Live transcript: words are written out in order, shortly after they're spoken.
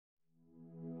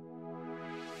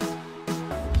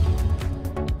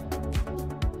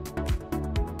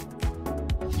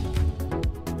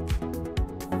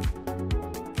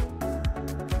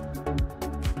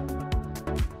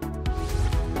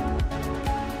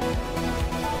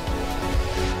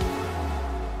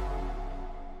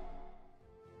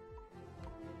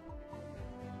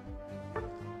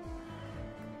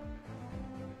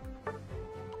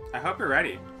hope you're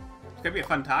ready. It's gonna be a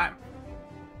fun time.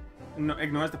 No,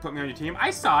 ignores to put me on your team.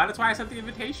 I saw it. That's why I sent the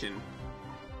invitation.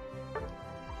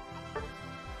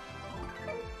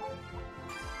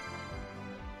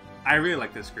 I really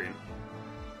like this screen.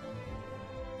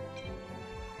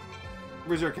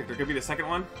 Where's your character? Could be the second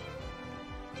one?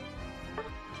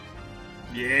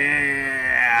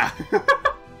 Yeah!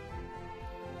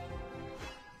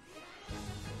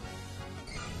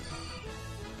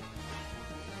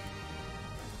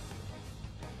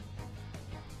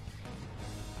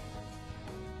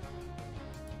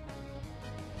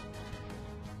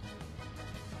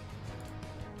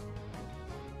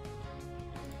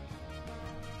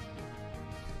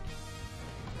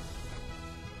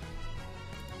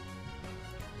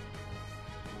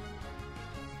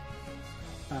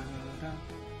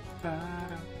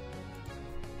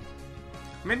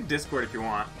 I'm in Discord if you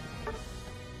want.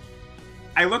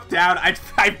 I looked down, I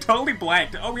totally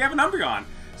blanked. Oh, we have an Umbreon.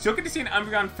 So you'll get to see an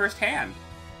Umbreon firsthand.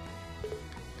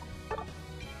 You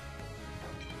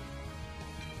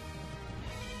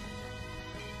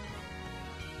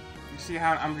see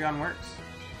how an Umbreon works.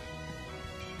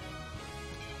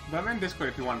 But I'm in Discord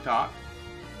if you want to talk.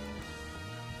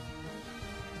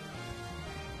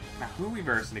 Now, who are we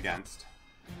versing against?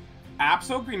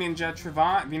 Absol, Greninja,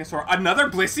 Trevant, Venusaur, another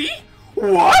Blissey?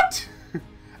 What?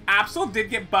 Absol did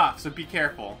get buffed, so be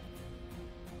careful.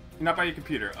 You're not by your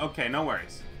computer. Okay, no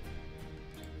worries.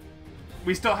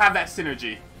 We still have that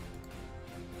synergy.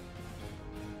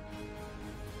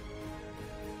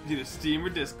 Either Steam or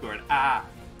Discord. Ah.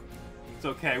 It's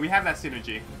okay, we have that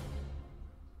synergy.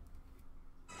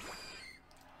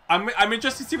 I'm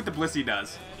interested to see what the Blissey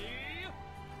does.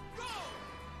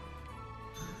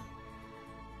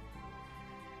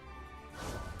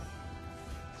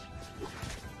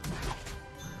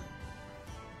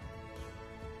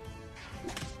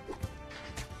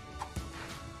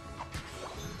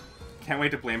 Can't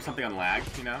wait to blame something on lag,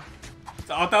 you know? It's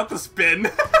all about the spin.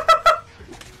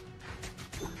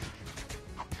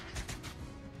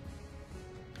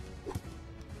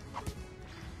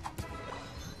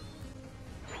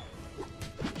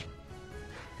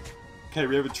 Okay,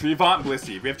 we have a Trevant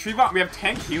Blissey. We have Trevant, we have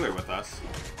Tank Healer with us.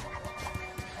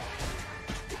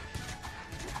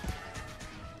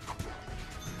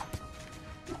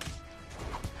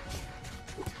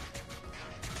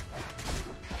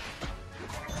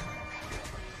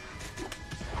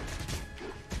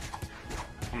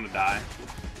 I'm gonna die.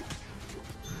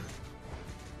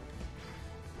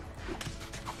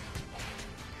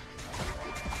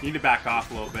 Need to back off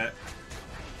a little bit.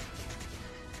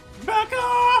 Back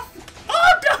off!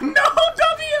 Oh, no, W!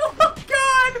 Oh,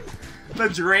 God! The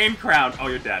Drain Crown. Oh,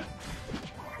 you're dead.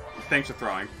 Thanks for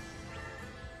throwing.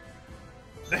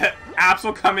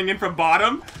 Absol coming in from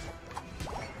bottom.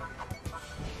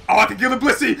 Oh, I can give the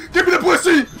Blissey! Give me the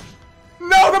Blissey!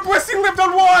 No, the Blissey lived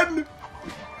on one!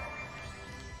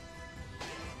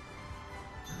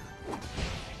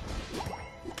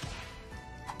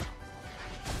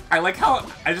 I like how,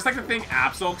 I just like to think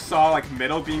Absol saw, like,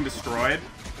 middle being destroyed.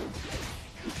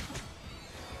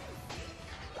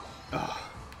 Ugh.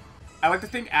 I like to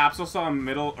think Absol saw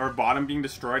middle or bottom being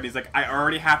destroyed. He's like, I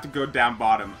already have to go down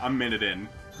bottom a minute in.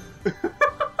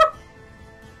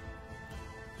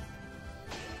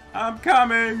 I'm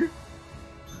coming!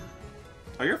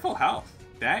 Oh, you're full health.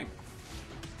 Dang.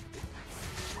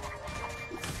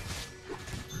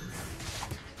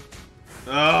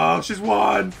 Oh, she's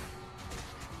won!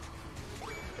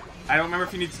 I don't remember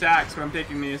if you need stacks, but I'm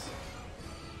taking these.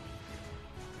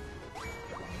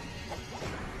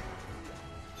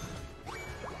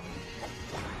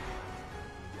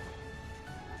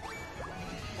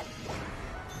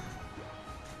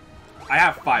 I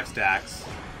have 5 stacks.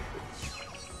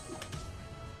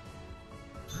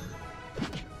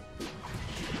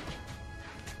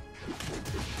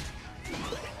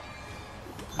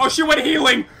 Oh, she went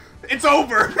healing! It's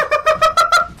over!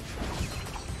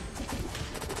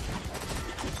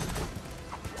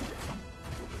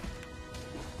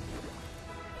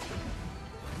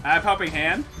 I have Helping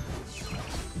Hand.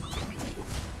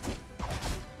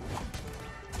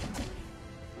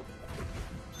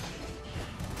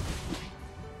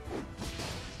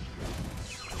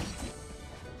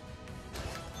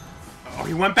 Oh,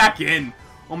 he went back in.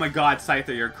 Oh my God,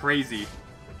 Scyther, you're crazy.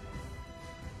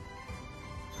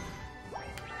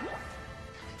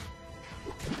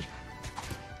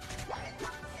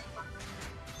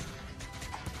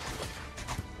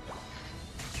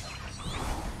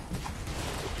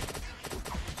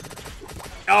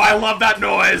 Oh, I love that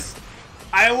noise!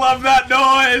 I love that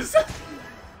noise!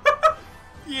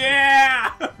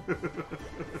 Yeah!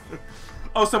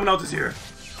 Oh, someone else is here.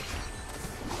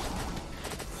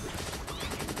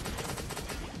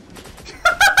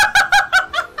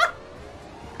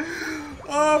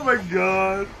 Oh my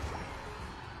god.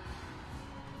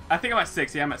 I think I'm at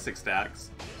 6. Yeah, I'm at 6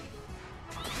 stacks.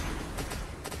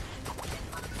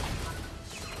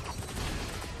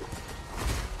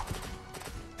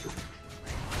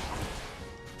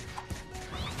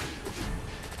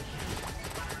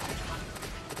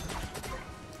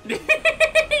 Yeah!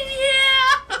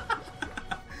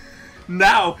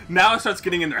 Now it starts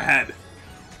getting in their head.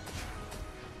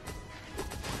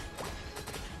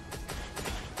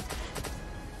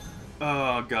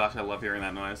 Oh gosh, I love hearing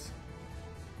that noise.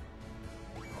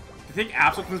 Do you think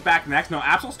Absol comes back next? No,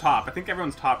 Absol's top. I think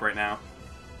everyone's top right now.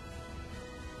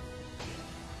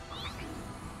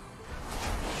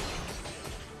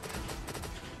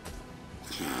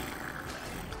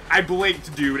 I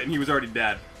blinked, dude, and he was already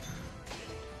dead.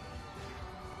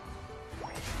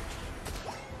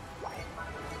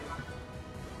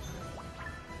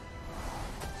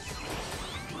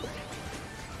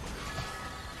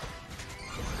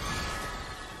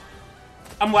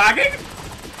 I'm lagging?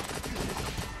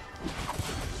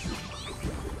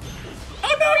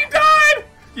 Oh no, you died!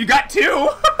 You got 2!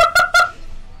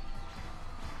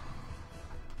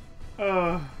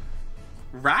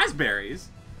 Raspberries?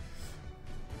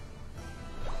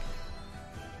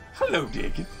 Hello,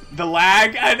 Dig. The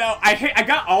lag? I know. I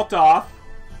got alt off.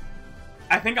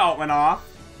 I think alt went off.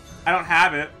 I don't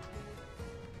have it.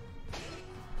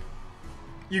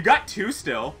 You got 2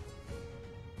 still.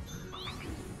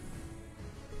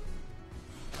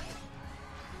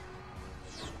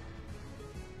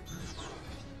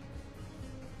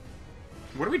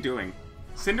 What are we doing?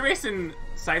 Cinderace and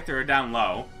Scyther are down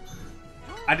low.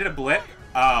 I did a blip.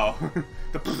 Oh.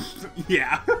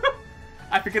 Yeah.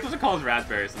 I forget those are called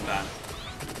raspberries sometimes.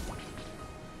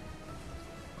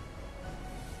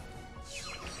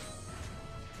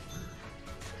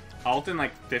 Alt in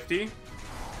like 50?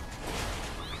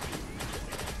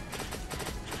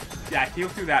 Yeah, heal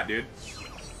through that, dude.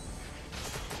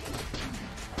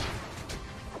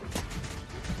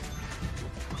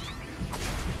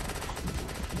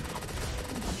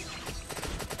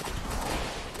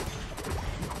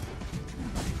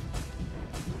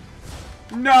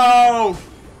 No!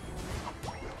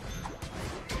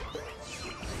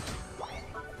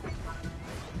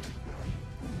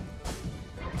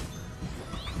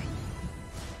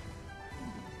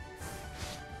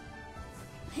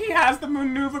 He has the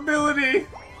maneuverability!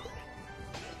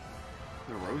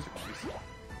 The rose piece.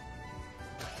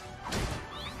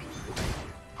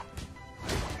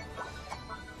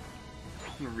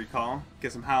 I'm gonna recall,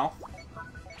 get some health.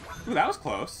 Ooh, that was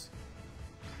close.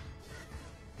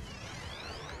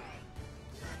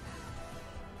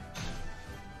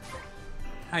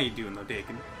 How you doing, though,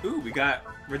 Dakin? Ooh, we got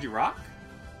Regirock.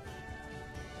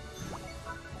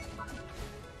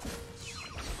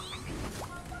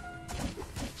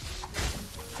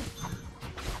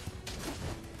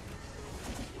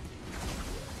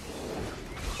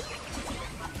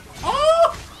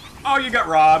 Oh! Oh, you got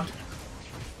robbed.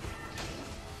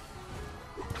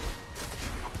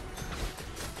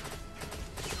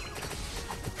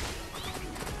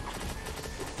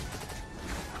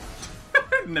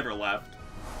 Never left.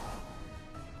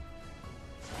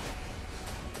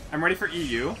 I'm ready for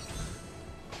EU.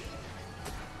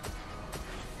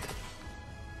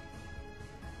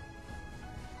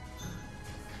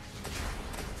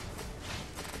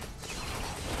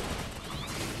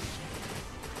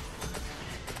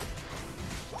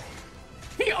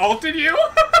 He ulted you?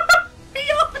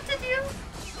 He ulted you?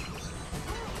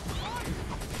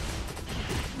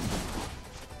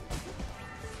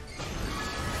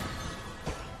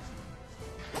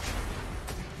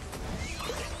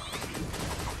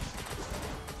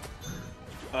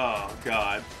 Oh,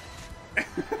 God.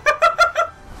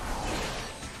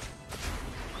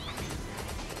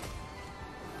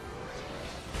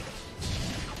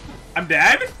 I'm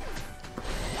dead?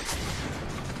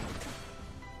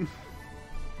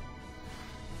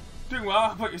 Doing well.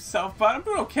 How about yourself, bud? I'm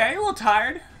doing okay. A little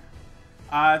tired.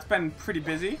 It's been pretty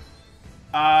busy.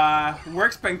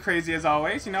 Work's been crazy as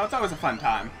always. You know, it's always a fun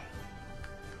time.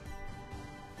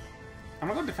 I'm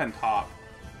gonna go defend top.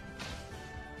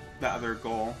 The other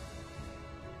goal.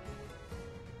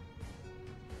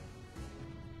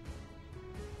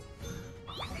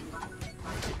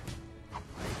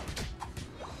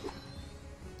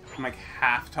 I'm like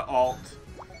have to alt.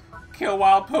 Kill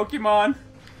wild Pokemon.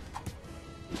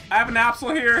 I have an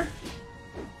Absol here.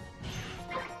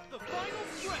 The final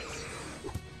stretch.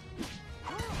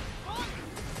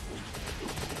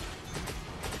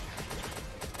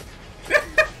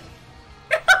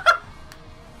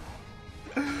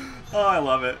 Oh, I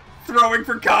love it. Throwing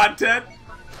for content?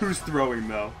 Who's throwing,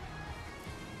 though?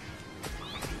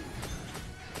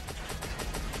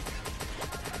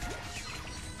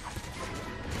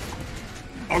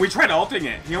 Oh, we tried ulting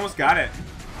it. He almost got it.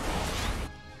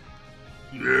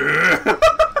 Yeah.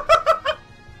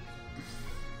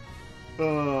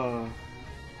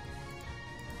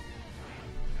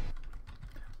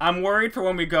 I'm worried for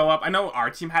when we go up. I know our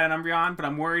team had an Umbreon, but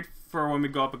I'm worried for when we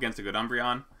go up against a good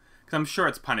Umbreon. Because I'm sure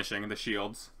it's punishing the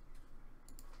shields.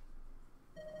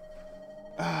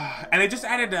 And they just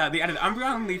added, they added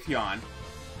Umbreon and Leafeon.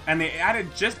 And they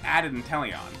just added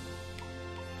Inteleon.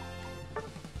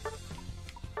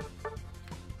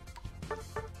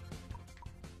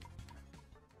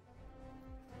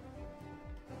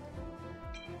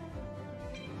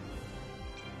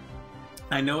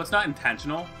 I know it's not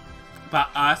intentional, but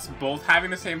us both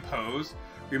having the same pose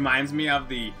reminds me of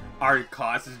the "our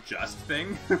cause is just"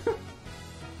 thing.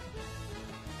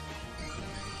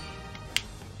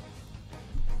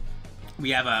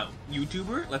 We have a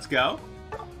YouTuber. Let's go.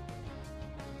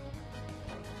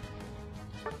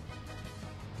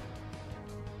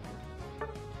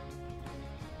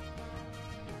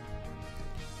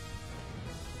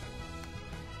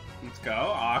 Let's go.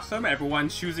 Awesome.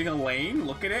 Everyone's choosing a lane.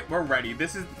 Look at it. We're ready.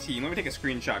 This is the team. Let me take a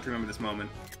screenshot to remember this moment.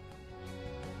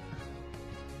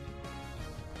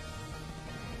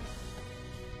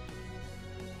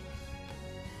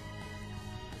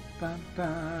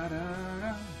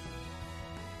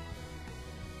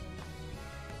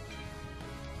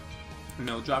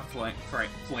 No drop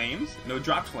flames. No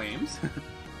drop flames.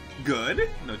 Good.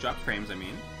 No drop frames, I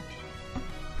mean.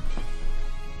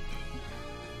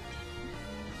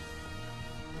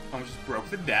 Almost just broke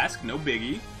the desk. No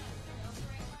biggie.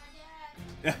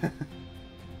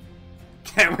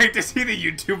 Can't wait to see the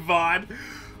YouTube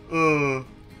VOD.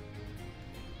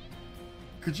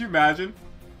 Could you imagine?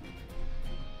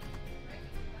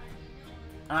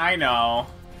 I know.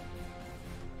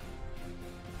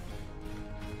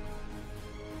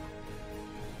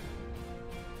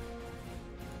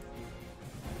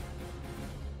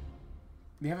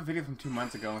 They have a video from 2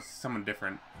 months ago with someone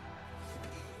different.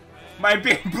 My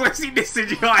big Blissey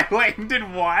Decidueye Island did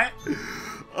what?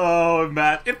 Oh,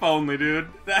 Matt, if only, dude.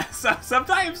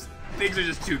 Sometimes things are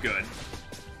just too good.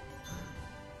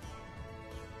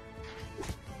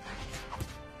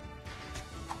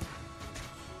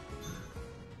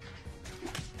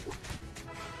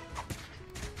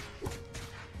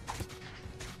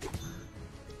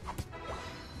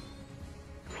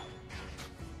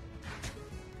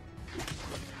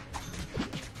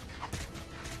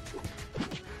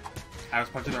 I was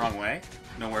punching the wrong way.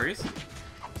 No worries.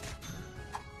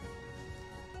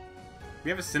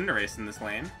 We have a Cinderace in this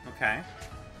lane. Okay.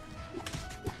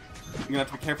 I'm gonna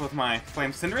have to be careful with my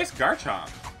Flame Cinderace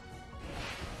Garchomp.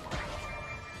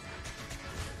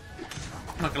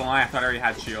 I'm not gonna lie, I thought I already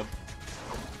had shield.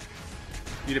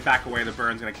 You need to back away, the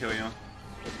burn's gonna kill you.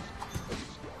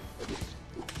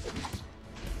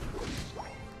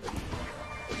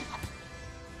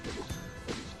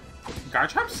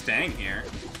 Garchomp's staying here.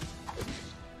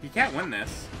 He can't win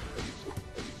this.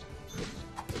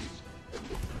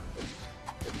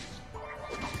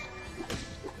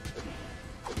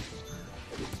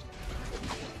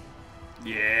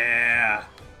 Yeah.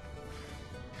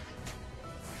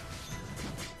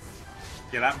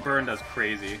 Yeah, that burn does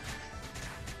crazy.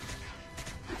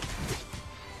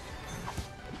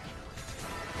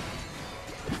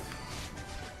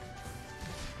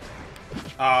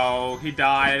 Oh, he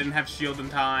died. I didn't have shield in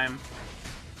time.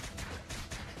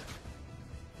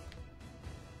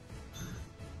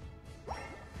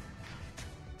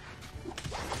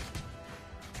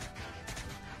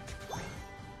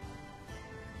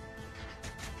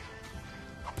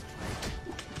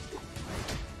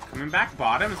 Coming back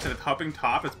bottom instead of helping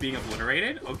top, it's being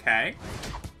obliterated? Okay.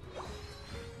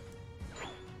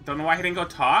 Don't know why he didn't go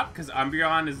top, because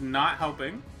Umbreon is not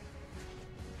helping.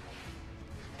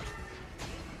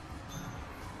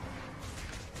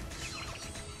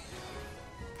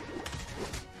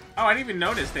 Oh, I didn't even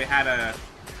notice they had a...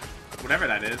 whatever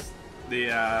that is.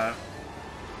 The,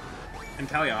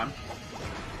 Inteleon.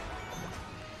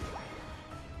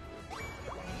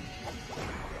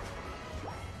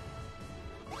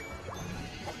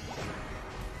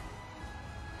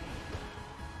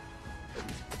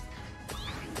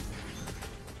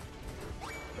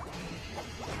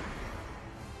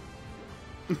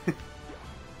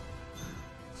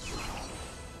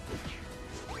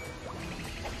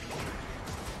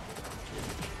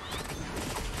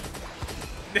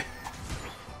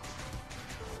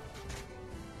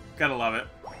 Gotta love it.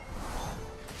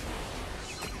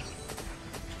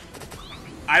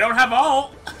 I don't have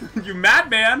ult! You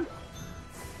madman!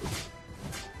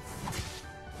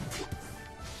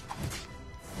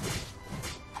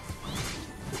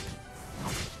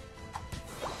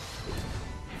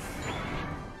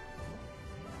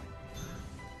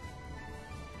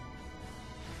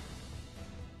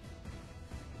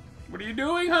 What are you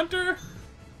doing, Hunter?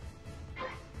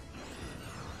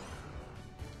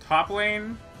 Top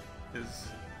lane is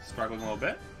struggling a little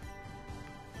bit.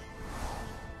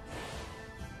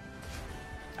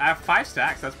 I have 5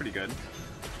 stacks, that's pretty good.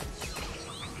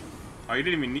 Oh, you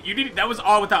didn't even... You didn't... That was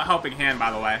all without helping hand, by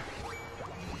the way.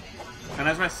 And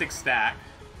that's my 6th stack.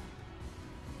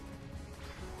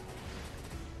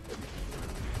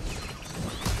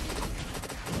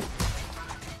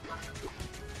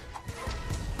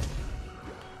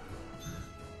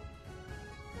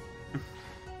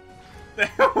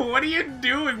 What are you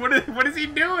doing? What is he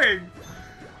doing?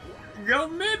 Go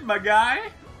mid, my guy.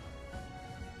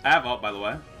 I have ult, by the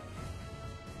way.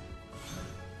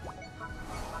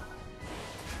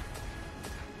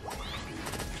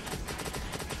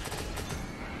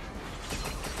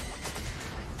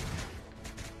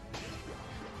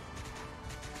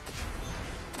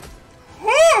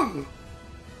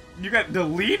 You got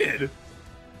deleted.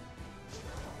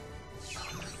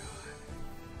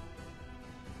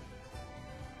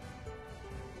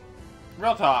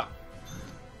 Real talk.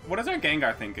 What is our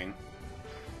Gengar thinking?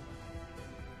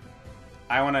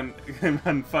 I want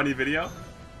a funny video.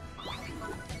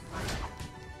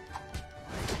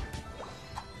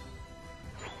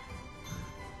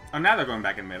 Oh, now they're going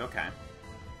back in mid. Okay.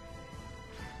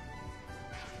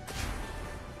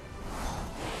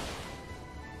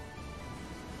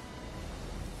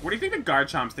 What do you think the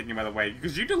Garchomp's thinking, by the way?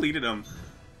 Because you deleted him.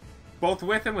 Both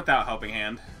with and without helping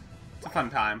hand. It's a fun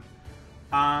time.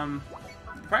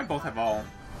 Probably both have all.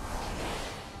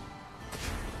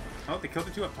 Oh, they killed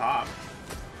the 2 up top.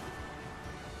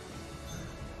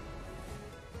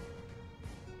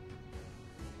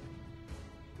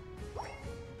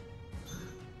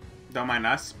 Don't mind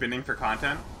us spinning for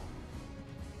content.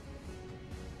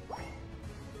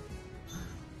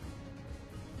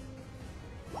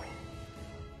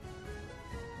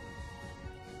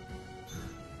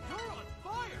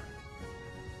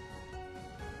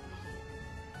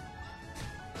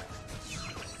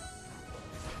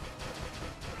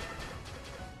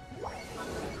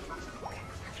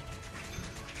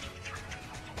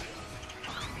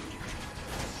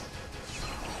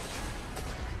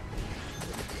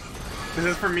 This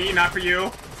is for me, not for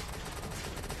you.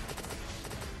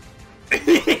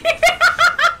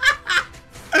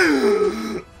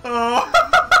 Oh,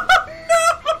 no!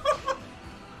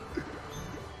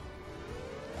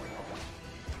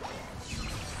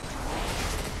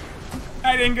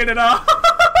 I didn't get it off.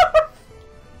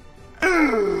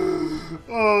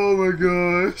 Oh my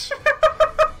gosh.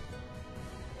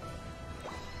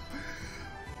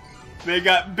 They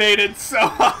got baited so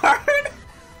hard.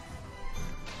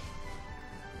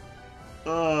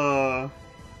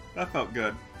 That felt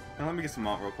good. Now let me get some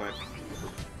ult real quick.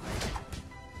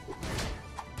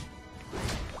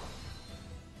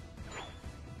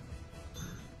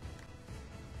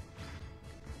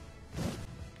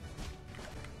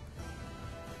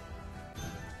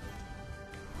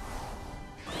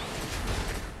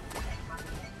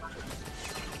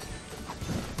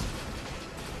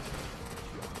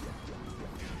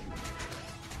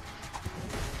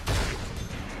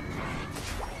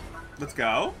 Let's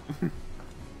go.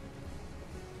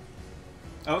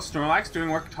 Oh, Snorlax doing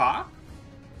work top?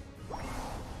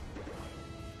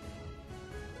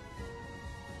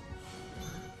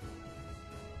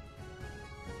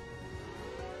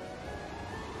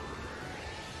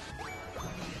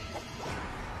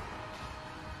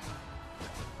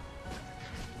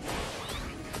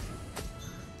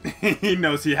 He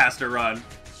knows he has to run.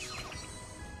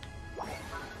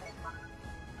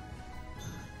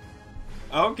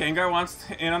 Oh, Gengar wants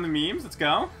in on the memes. Let's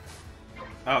go.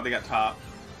 Oh, they got top.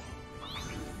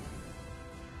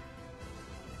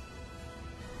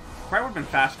 Probably would have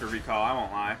been faster recall, I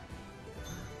won't lie.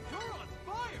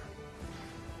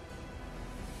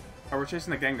 Oh, we're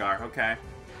chasing the Gengar, okay.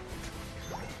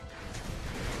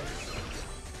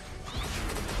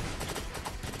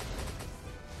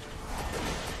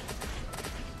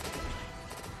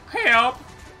 Help!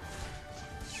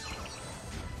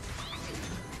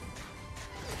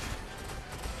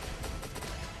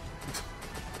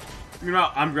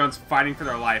 Meanwhile, Umbreon's fighting for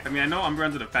their life. I mean, I know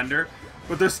Umbreon's a defender,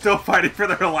 but they're still fighting for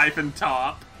their life in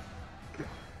top.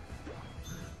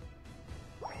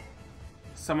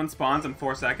 Someone spawns in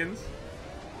 4 seconds.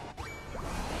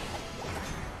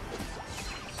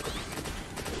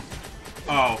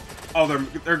 Oh,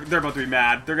 they're about to be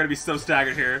mad. They're gonna be so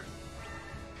staggered here.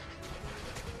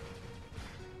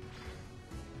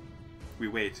 We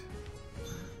wait.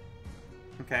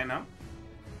 Okay, no.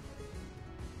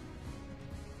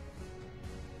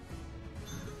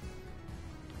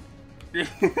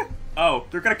 Oh,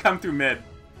 they're gonna come through mid.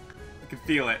 can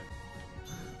feel it.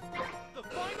 The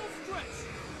final stretch.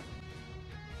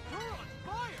 You're on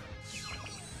fire.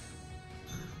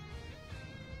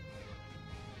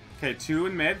 Okay, 2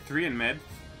 in mid, 3 in mid.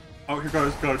 Oh, here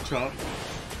goes Chop.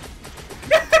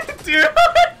 Dude!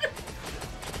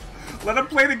 Let him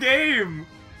play the game!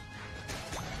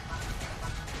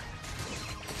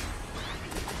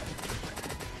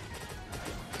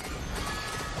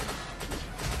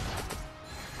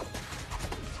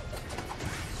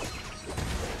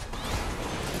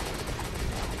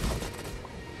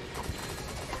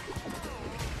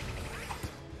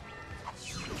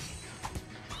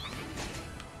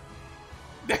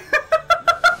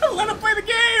 Let him play the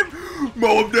game!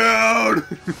 Mow him down!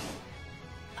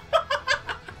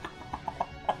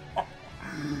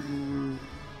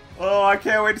 Oh, I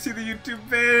can't wait to see the YouTube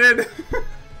vid!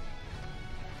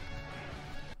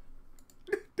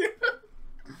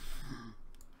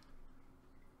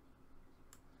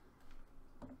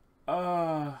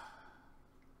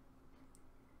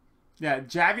 Yeah,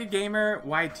 Javi Gamer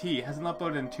YT hasn't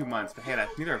uploaded in 2 months, but hey,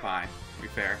 neither have I, to be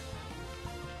fair.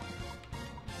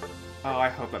 Oh, I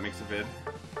hope that makes a vid.